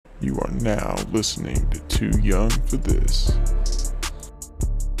You are now listening to Too Young for This.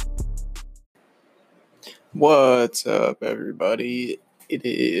 What's up, everybody? It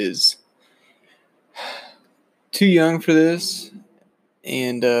is Too Young for This,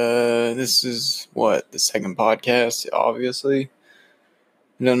 and this is the second podcast, obviously.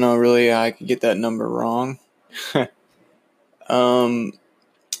 I don't know really how I could get that number wrong.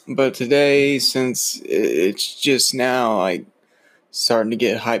 But today, since it's just now like starting to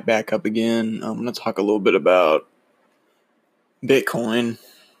get hyped back up again, I'm gonna talk a little bit about Bitcoin.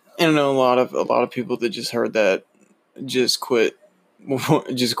 And I know a lot of people that just heard that just quit.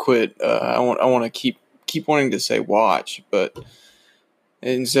 Just quit. I want to keep wanting to say watch, but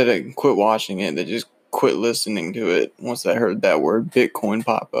instead of quit watching it, they just quit listening to it once they heard that word Bitcoin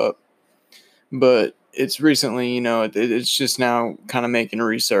pop up. But it's recently, it's just now kind of making a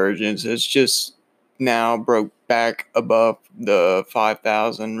resurgence. It's just now broke back above the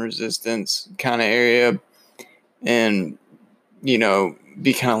 5,000 resistance kind of area, and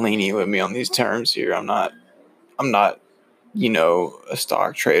be kind of lenient with me on these terms here. I'm not a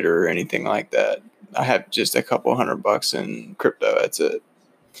stock trader or anything like that. I have just a couple $100 in crypto. That's it.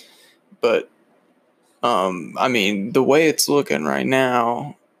 But, the way it's looking right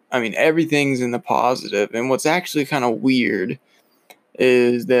now, everything's in the positive. And what's actually kind of weird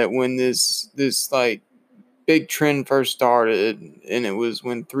is that when this like big trend first started, and it was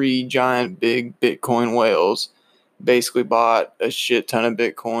when three giant big Bitcoin whales basically bought a shit ton of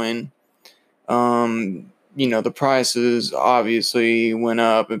Bitcoin. The prices obviously went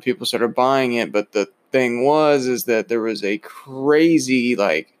up and people started buying it. But the thing is that there was a crazy,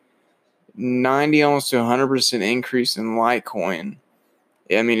 90, almost to 100% increase in Litecoin.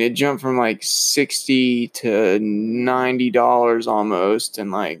 It jumped from 60 to $90 almost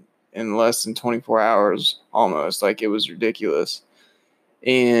in less than 24 hours almost. It was ridiculous.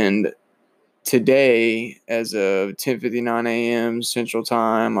 And today, as of 10:59 a.m. Central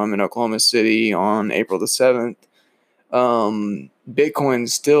Time, I'm in Oklahoma City on April the 7th.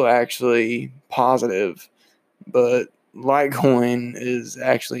 Bitcoin's still actually positive, but Litecoin is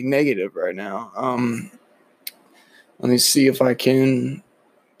actually negative right now. Let me see if I can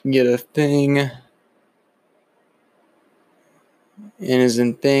get a thing. And as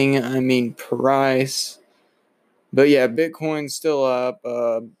in thing, I mean price. But yeah, Bitcoin's still up.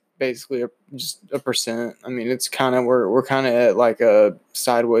 Basically just a percent. It's kind of we're kind of at like a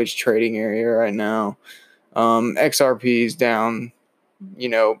sideways trading area right now. XRP is down,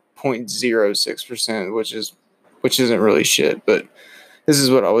 0.06%, which isn't really shit. But this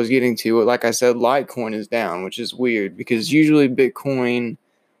is what I was getting to. Like I said, Litecoin is down, which is weird because usually Bitcoin,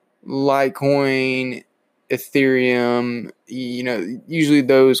 Litecoin, Ethereum, usually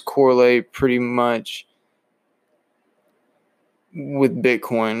those correlate pretty much with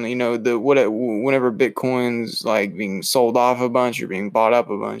Bitcoin. Whenever Bitcoin's being sold off a bunch or being bought up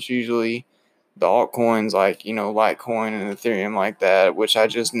a bunch, usually the altcoins Litecoin and Ethereum like that, which I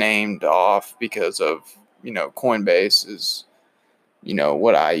just named off because of Coinbase is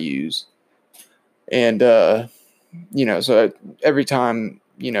what I use. And so every time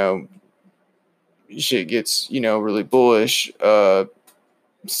shit gets really bullish, so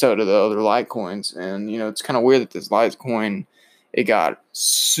do the other Litecoins. And it's kind of weird that this Litecoin, it got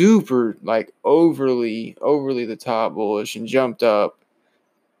super overly the top bullish and jumped up,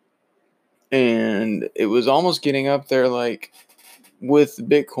 and it was almost getting up there with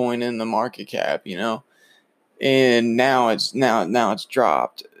Bitcoin in the market cap, and now it's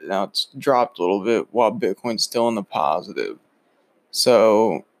dropped. Now it's dropped a little bit while Bitcoin's still in the positive.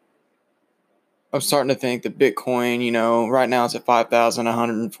 So I'm starting to think that Bitcoin, right now it's at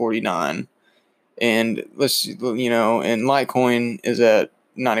 5,149. And and Litecoin is at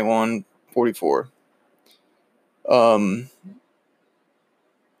 91.44.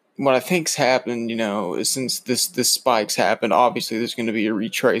 What I think's happened, is since this spike's happened, obviously there's going to be a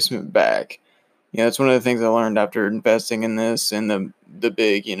retracement back. That's one of the things I learned after investing in this and the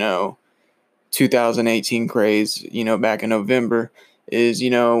big, 2018 craze, back in November, is,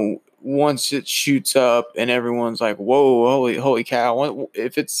 once it shoots up and everyone's like, whoa, holy cow,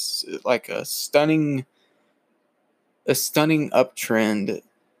 if it's like a stunning uptrend,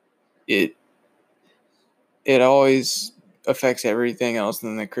 it always affects everything else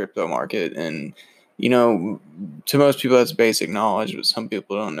in the crypto market. And to most people that's basic knowledge, but some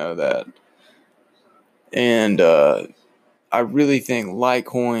people don't know that. And I really think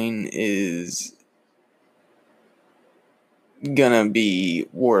Litecoin is gonna be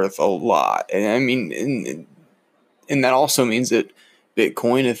worth a lot. And and that also means that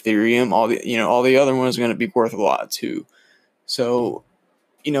Bitcoin, Ethereum, all the other ones are gonna be worth a lot too. So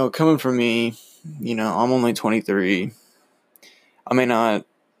coming from me, I'm only 23. I may not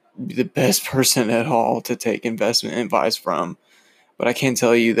be the best person at all to take investment advice from, but I can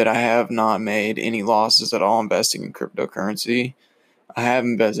tell you that I have not made any losses at all investing in cryptocurrency. I have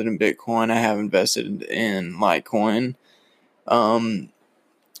invested in Bitcoin. I have invested in Litecoin.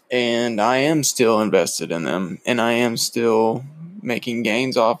 And I am still invested in them, and I am still making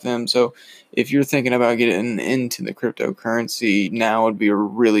gains off them. So if you're thinking about getting into the cryptocurrency, now would be a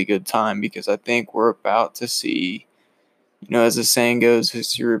really good time, because I think we're about to see, as the saying goes,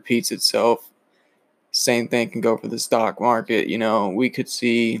 history repeats itself. Same thing can go for the stock market. We could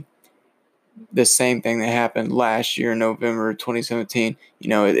see the same thing that happened last year in November 2017.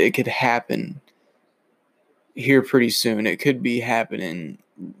 It could happen here pretty soon. It could be happening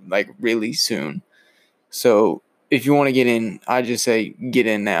like really soon. So if you want to get in, I just say get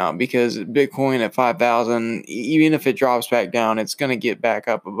in now, because Bitcoin at 5,000, even if it drops back down, it's going to get back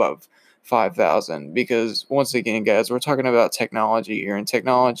up above 5,000, because once again, guys, we're talking about technology here, and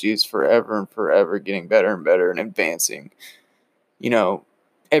technology is forever and forever getting better and better and advancing.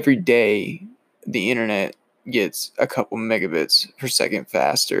 Every day the internet gets a couple megabits per second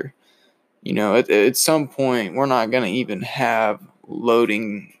faster. At some point, we're not going to even have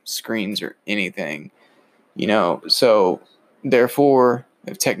loading screens or anything. So therefore,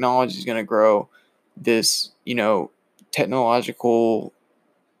 if technology is going to grow, this, technological,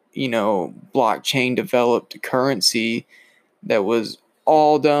 blockchain developed currency that was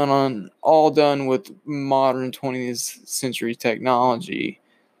all done with modern 20th century technology,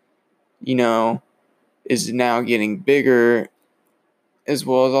 is now getting bigger, as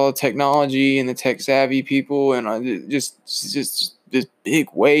well as all the technology and the tech savvy people, and just this big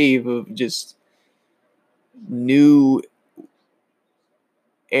wave of just new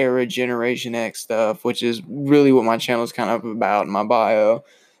era Generation X stuff, which is really what my channel is kind of about in my bio.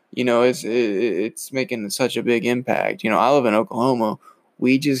 It's making such a big impact. I live in Oklahoma.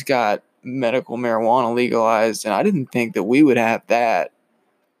 We just got medical marijuana legalized, and I didn't think that we would have that,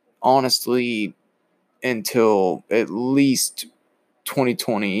 honestly, until at least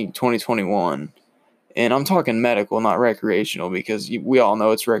 2020, 2021. And I'm talking medical, not recreational, because we all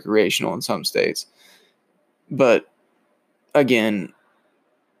know it's recreational in some states. But again,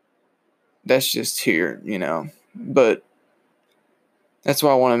 that's just here, But that's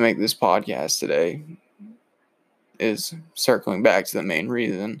why I want to make this podcast today, is circling back to the main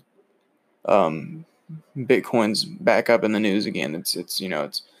reason. Bitcoin's back up in the news again. It's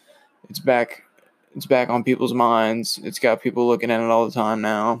back on people's minds. It's got people looking at it all the time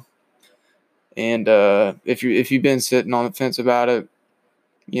now. And if you've been sitting on the fence about it,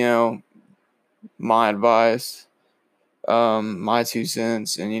 my advice, my 2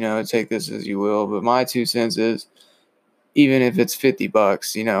 cents, and take this as you will, but my 2 cents is, even if it's $50,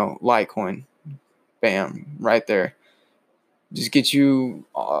 Litecoin, bam, right there, just get you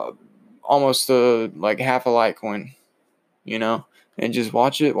almost like half a Litecoin, and just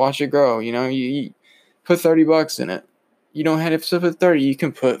watch it grow. You put $30 in it. You don't have to put 30. You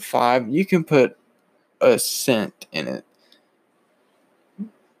can put 5. You can put a cent in it.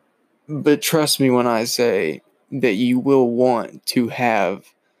 But trust me when I say that you will want to have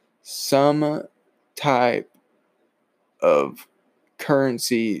some type of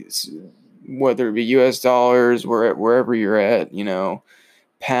currency, whether it be US dollars, wherever you're at,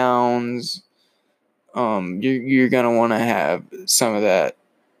 pounds. You're gonna want to have some of that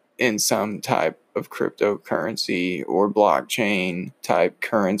in some type of cryptocurrency or blockchain type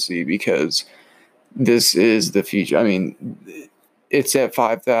currency, because this is the future. I mean, it's at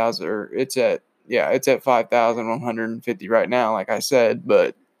 5,000, or it's at 5,150 right now, like I said,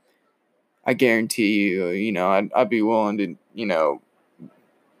 but I guarantee you, I'd be willing to,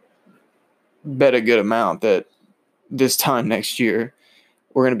 bet a good amount that this time next year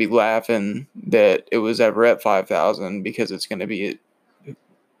we're going to be laughing that it was ever at 5,000, because it's going to be,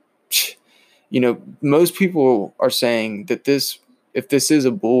 most people are saying that if this is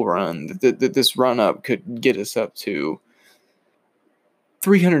a bull run, that this run up could get us up to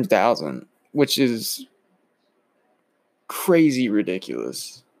 300,000, which is crazy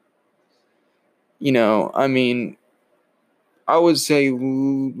ridiculous. I mean, I would say,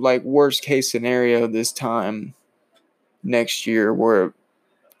 like, worst case scenario this time next year, we're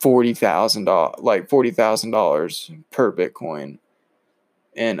 $40,000 per Bitcoin,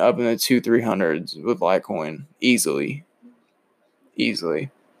 and up in the 200-300s with Litecoin easily.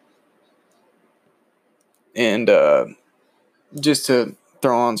 And just to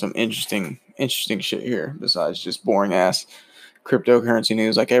throw on some interesting shit here, besides just boring ass cryptocurrency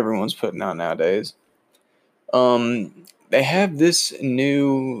news like everyone's putting out nowadays. they have this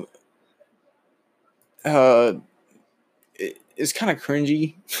new. It's kind of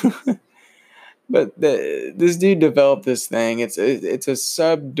cringy, but this dude developed this thing. It's a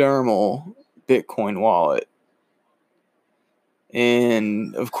subdermal Bitcoin wallet.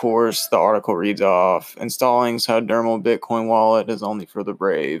 And of course, the article reads off: installing subdermal Bitcoin wallet is only for the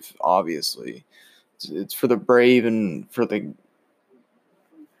brave. Obviously, it's for the brave and for the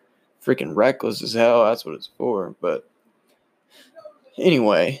freaking reckless as hell. That's what it's for. But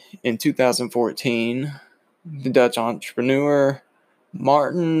anyway, in 2014, the Dutch entrepreneur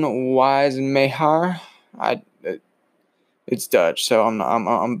Martin Wijsmeyer, it's Dutch, so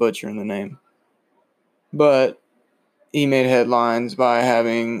I'm butchering the name, but he made headlines by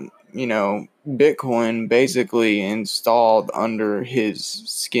having, Bitcoin basically installed under his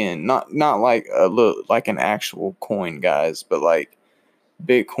skin. Not like like an actual coin, guys, but like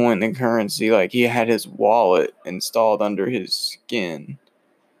Bitcoin, the currency. Like he had his wallet installed under his skin,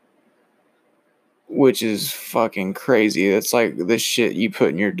 which is fucking crazy. It's like the shit you put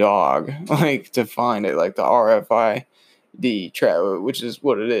in your dog, like to find it, like the RFID which is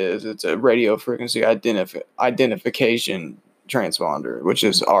what it is. It's a radio frequency identification transponder, which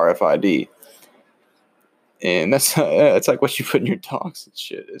is RFID, and that's it's like what you put in your dogs and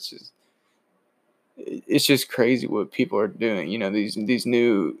shit. It's just crazy what people are doing. These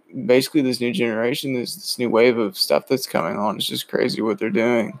new, basically this new generation, this new wave of stuff that's coming on. It's just crazy what they're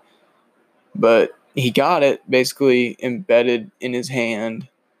doing. But he got it basically embedded in his hand,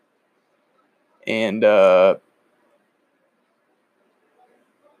 and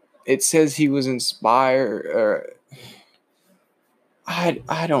it says he was inspired.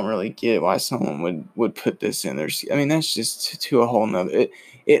 I don't really get why someone would put this in there. I mean, that's just to a whole nother.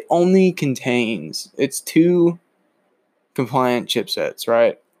 It only contains, it's 2 compliant chipsets,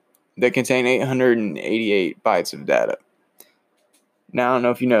 right? That contain 888 bytes of data. Now, I don't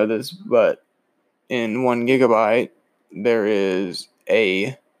know if you know this, but in 1 gigabyte, there is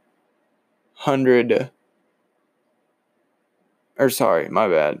a 100, or sorry, my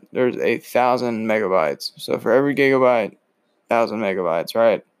bad. There's 1,000 megabytes. So for every gigabyte, 1,000 megabytes,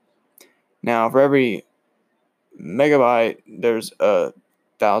 right? Now, for every megabyte, there's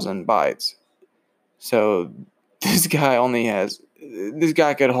 1,000 bytes. So this guy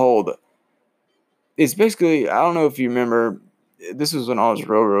could hold. It's basically, I don't know if you remember, this was when I was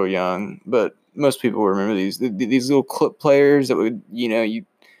real young, but most people remember these little clip players that would, you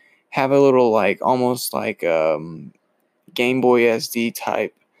have a little, like, almost like Game Boy SD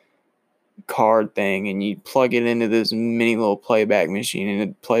type card thing, and you plug it into this mini little playback machine, and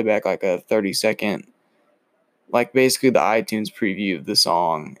it'd play back like a 30-second, like basically the iTunes preview of the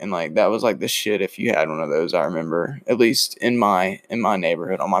song. And like that was like the shit if you had one of those. I remember, at least in my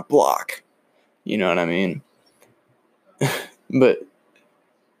neighborhood, on my block. You know what I mean? But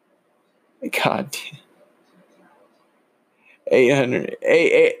god,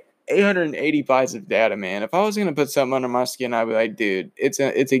 880 bytes of data, man. If I was gonna put something under my skin, I'd be like, dude, it's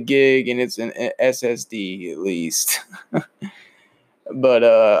a gig and it's an SSD at least. But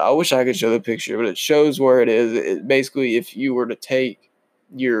I wish I could show the picture, but it shows where it is. Basically, if you were to take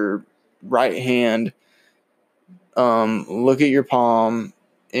your right hand, look at your palm,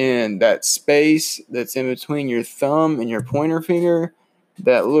 and that space that's in between your thumb and your pointer finger,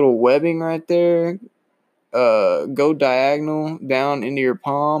 that little webbing right there, go diagonal down into your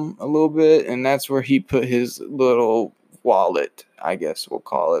palm a little bit, and that's where he put his little wallet, I guess we'll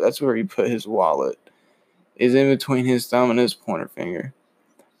call it. That's where he put his wallet, is in between his thumb and his pointer finger.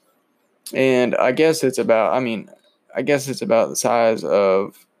 And I guess it's about the size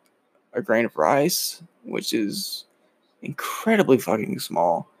of a grain of rice, which is incredibly fucking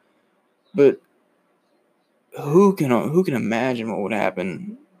small. But who can imagine what would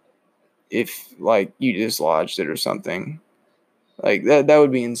happen if, like, you dislodged it or something? Like that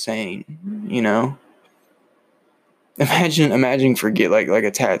would be insane, Imagine forget like a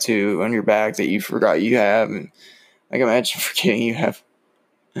tattoo on your back that you forgot you have, and like imagine forgetting you have.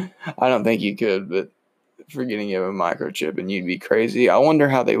 I don't think you could, but forgetting you have a microchip, and you'd be crazy. I wonder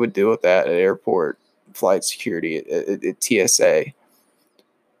how they would deal with that at airport flight security at TSA.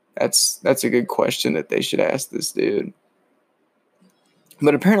 That's a good question that they should ask this dude.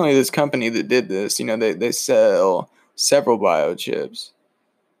 But apparently this company that did this, they sell several biochips,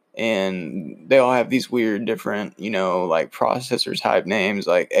 and they all have these weird different, like processor type names,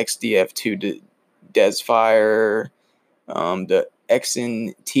 like XDF2 Desfire, the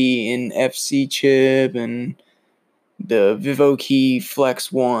XNT-NFC chip, and the VivoKey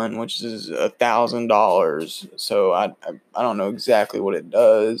Flex 1, which is $1,000. So I don't know exactly what it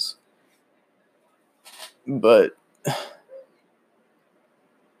does, but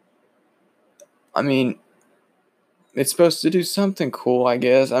I mean, it's supposed to do something cool, I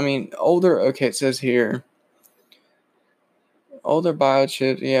guess. I mean, it says here, older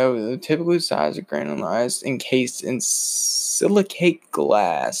biochips, typically the size of granularized, encased in silicate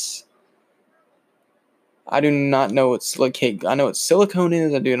glass. I do not know what silicate, I know what silicone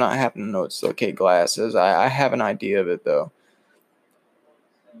is, I do not happen to know what silicate glass is. I have an idea of it, though.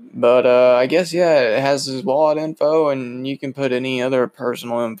 But I guess, it has his wallet info, and you can put any other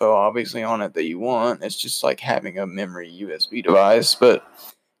personal info, obviously, on it that you want. It's just like having a memory USB device, but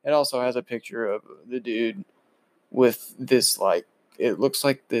it also has a picture of the dude with this, like, it looks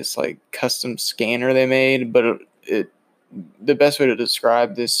like this, like, custom scanner they made, but the best way to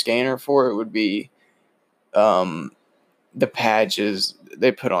describe this scanner for it would be the patches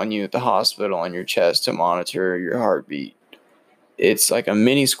they put on you at the hospital on your chest to monitor your heartbeat. It's like a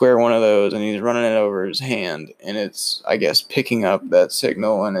mini square one of those, and he's running it over his hand, and it's, I guess, picking up that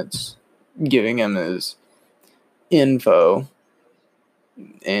signal, and it's giving him his info.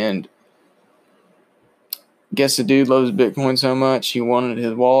 And I guess the dude loves Bitcoin so much, he wanted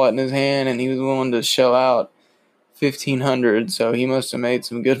his wallet in his hand, and he was willing to shell out $1,500, so he must have made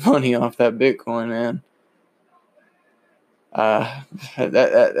some good money off that Bitcoin, man.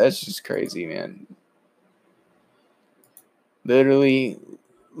 That's just crazy, man. Literally,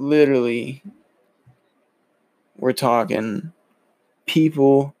 we're talking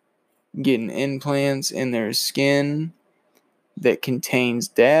people getting implants in their skin that contains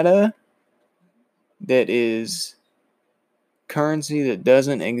data that is currency that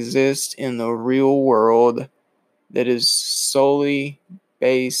doesn't exist in the real world, that is solely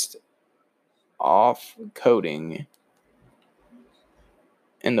based off coding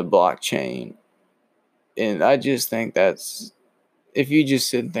in the blockchain. And I just think that's, if you just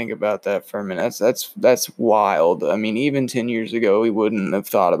sit and think about that for a minute, that's wild. I mean, even 10 years ago, we wouldn't have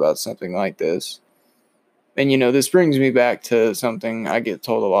thought about something like this. And, this brings me back to something I get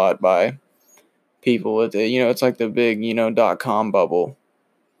told a lot by people. It's like the big, .com bubble.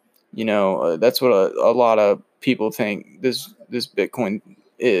 That's what a lot of people think this Bitcoin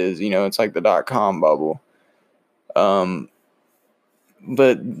is. It's like the .com bubble.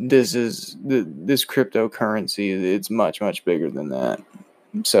 But this is this cryptocurrency. It's much, much bigger than that.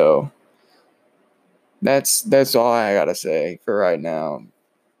 So that's all I gotta say for right now.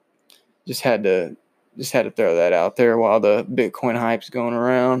 Just had to throw that out there while the Bitcoin hype's going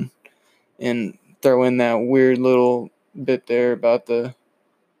around, and throw in that weird little bit there about the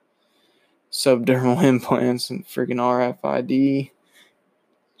subdermal implants and freaking RFID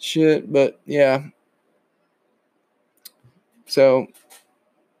shit. But yeah, so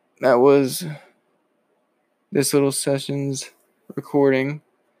that was this little session's recording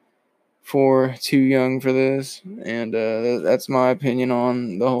for Too Young for This, and that's my opinion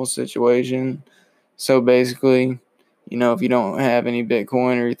on the whole situation. So basically, if you don't have any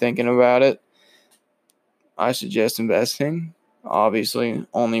Bitcoin or you're thinking about it, I suggest investing. Obviously,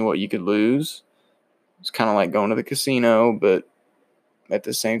 only what you could lose. It's kind of like going to the casino, but at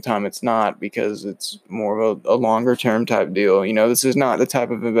the same time, it's not, because it's more of a longer term type deal. This is not the type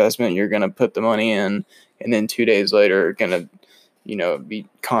of investment you're going to put the money in and then 2 days later going to, be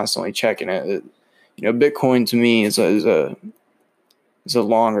constantly checking it. Bitcoin to me is a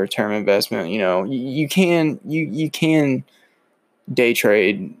longer term investment. You can day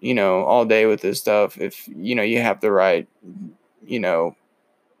trade, all day with this stuff if, you have the right,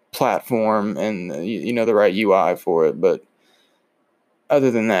 platform and, the right UI for it. But other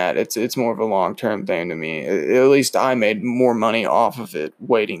than that, it's more of a long-term thing to me. At least I made more money off of it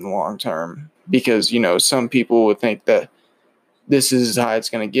waiting long-term, because, some people would think that this is how it's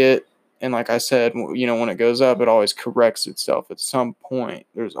going to get. And like I said, when it goes up, it always corrects itself at some point.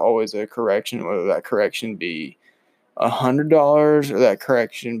 There's always a correction, whether that correction be $100 or that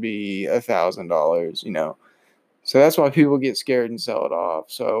correction be $1,000, So that's why people get scared and sell it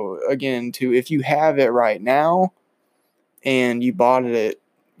off. So again, if you have it right now and you bought it,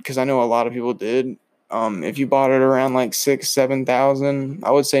 because I know a lot of people did, if you bought it around like 6,000-7,000,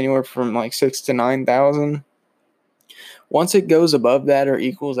 I would say anywhere from like 6,000 to 9,000. Once it goes above that or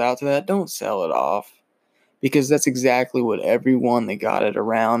equals out to that, don't sell it off, because that's exactly what everyone that got it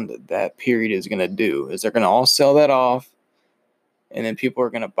around that period is going to do. Is they're going to all sell that off, and then people are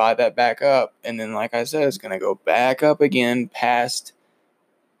going to buy that back up, and then, like I said, it's going to go back up again past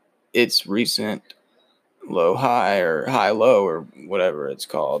its recent low high or high low or whatever it's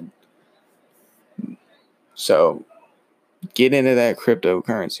called. So get into that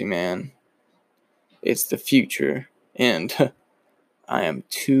cryptocurrency, man. It's the future, and I am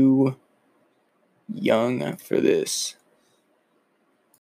too young for this.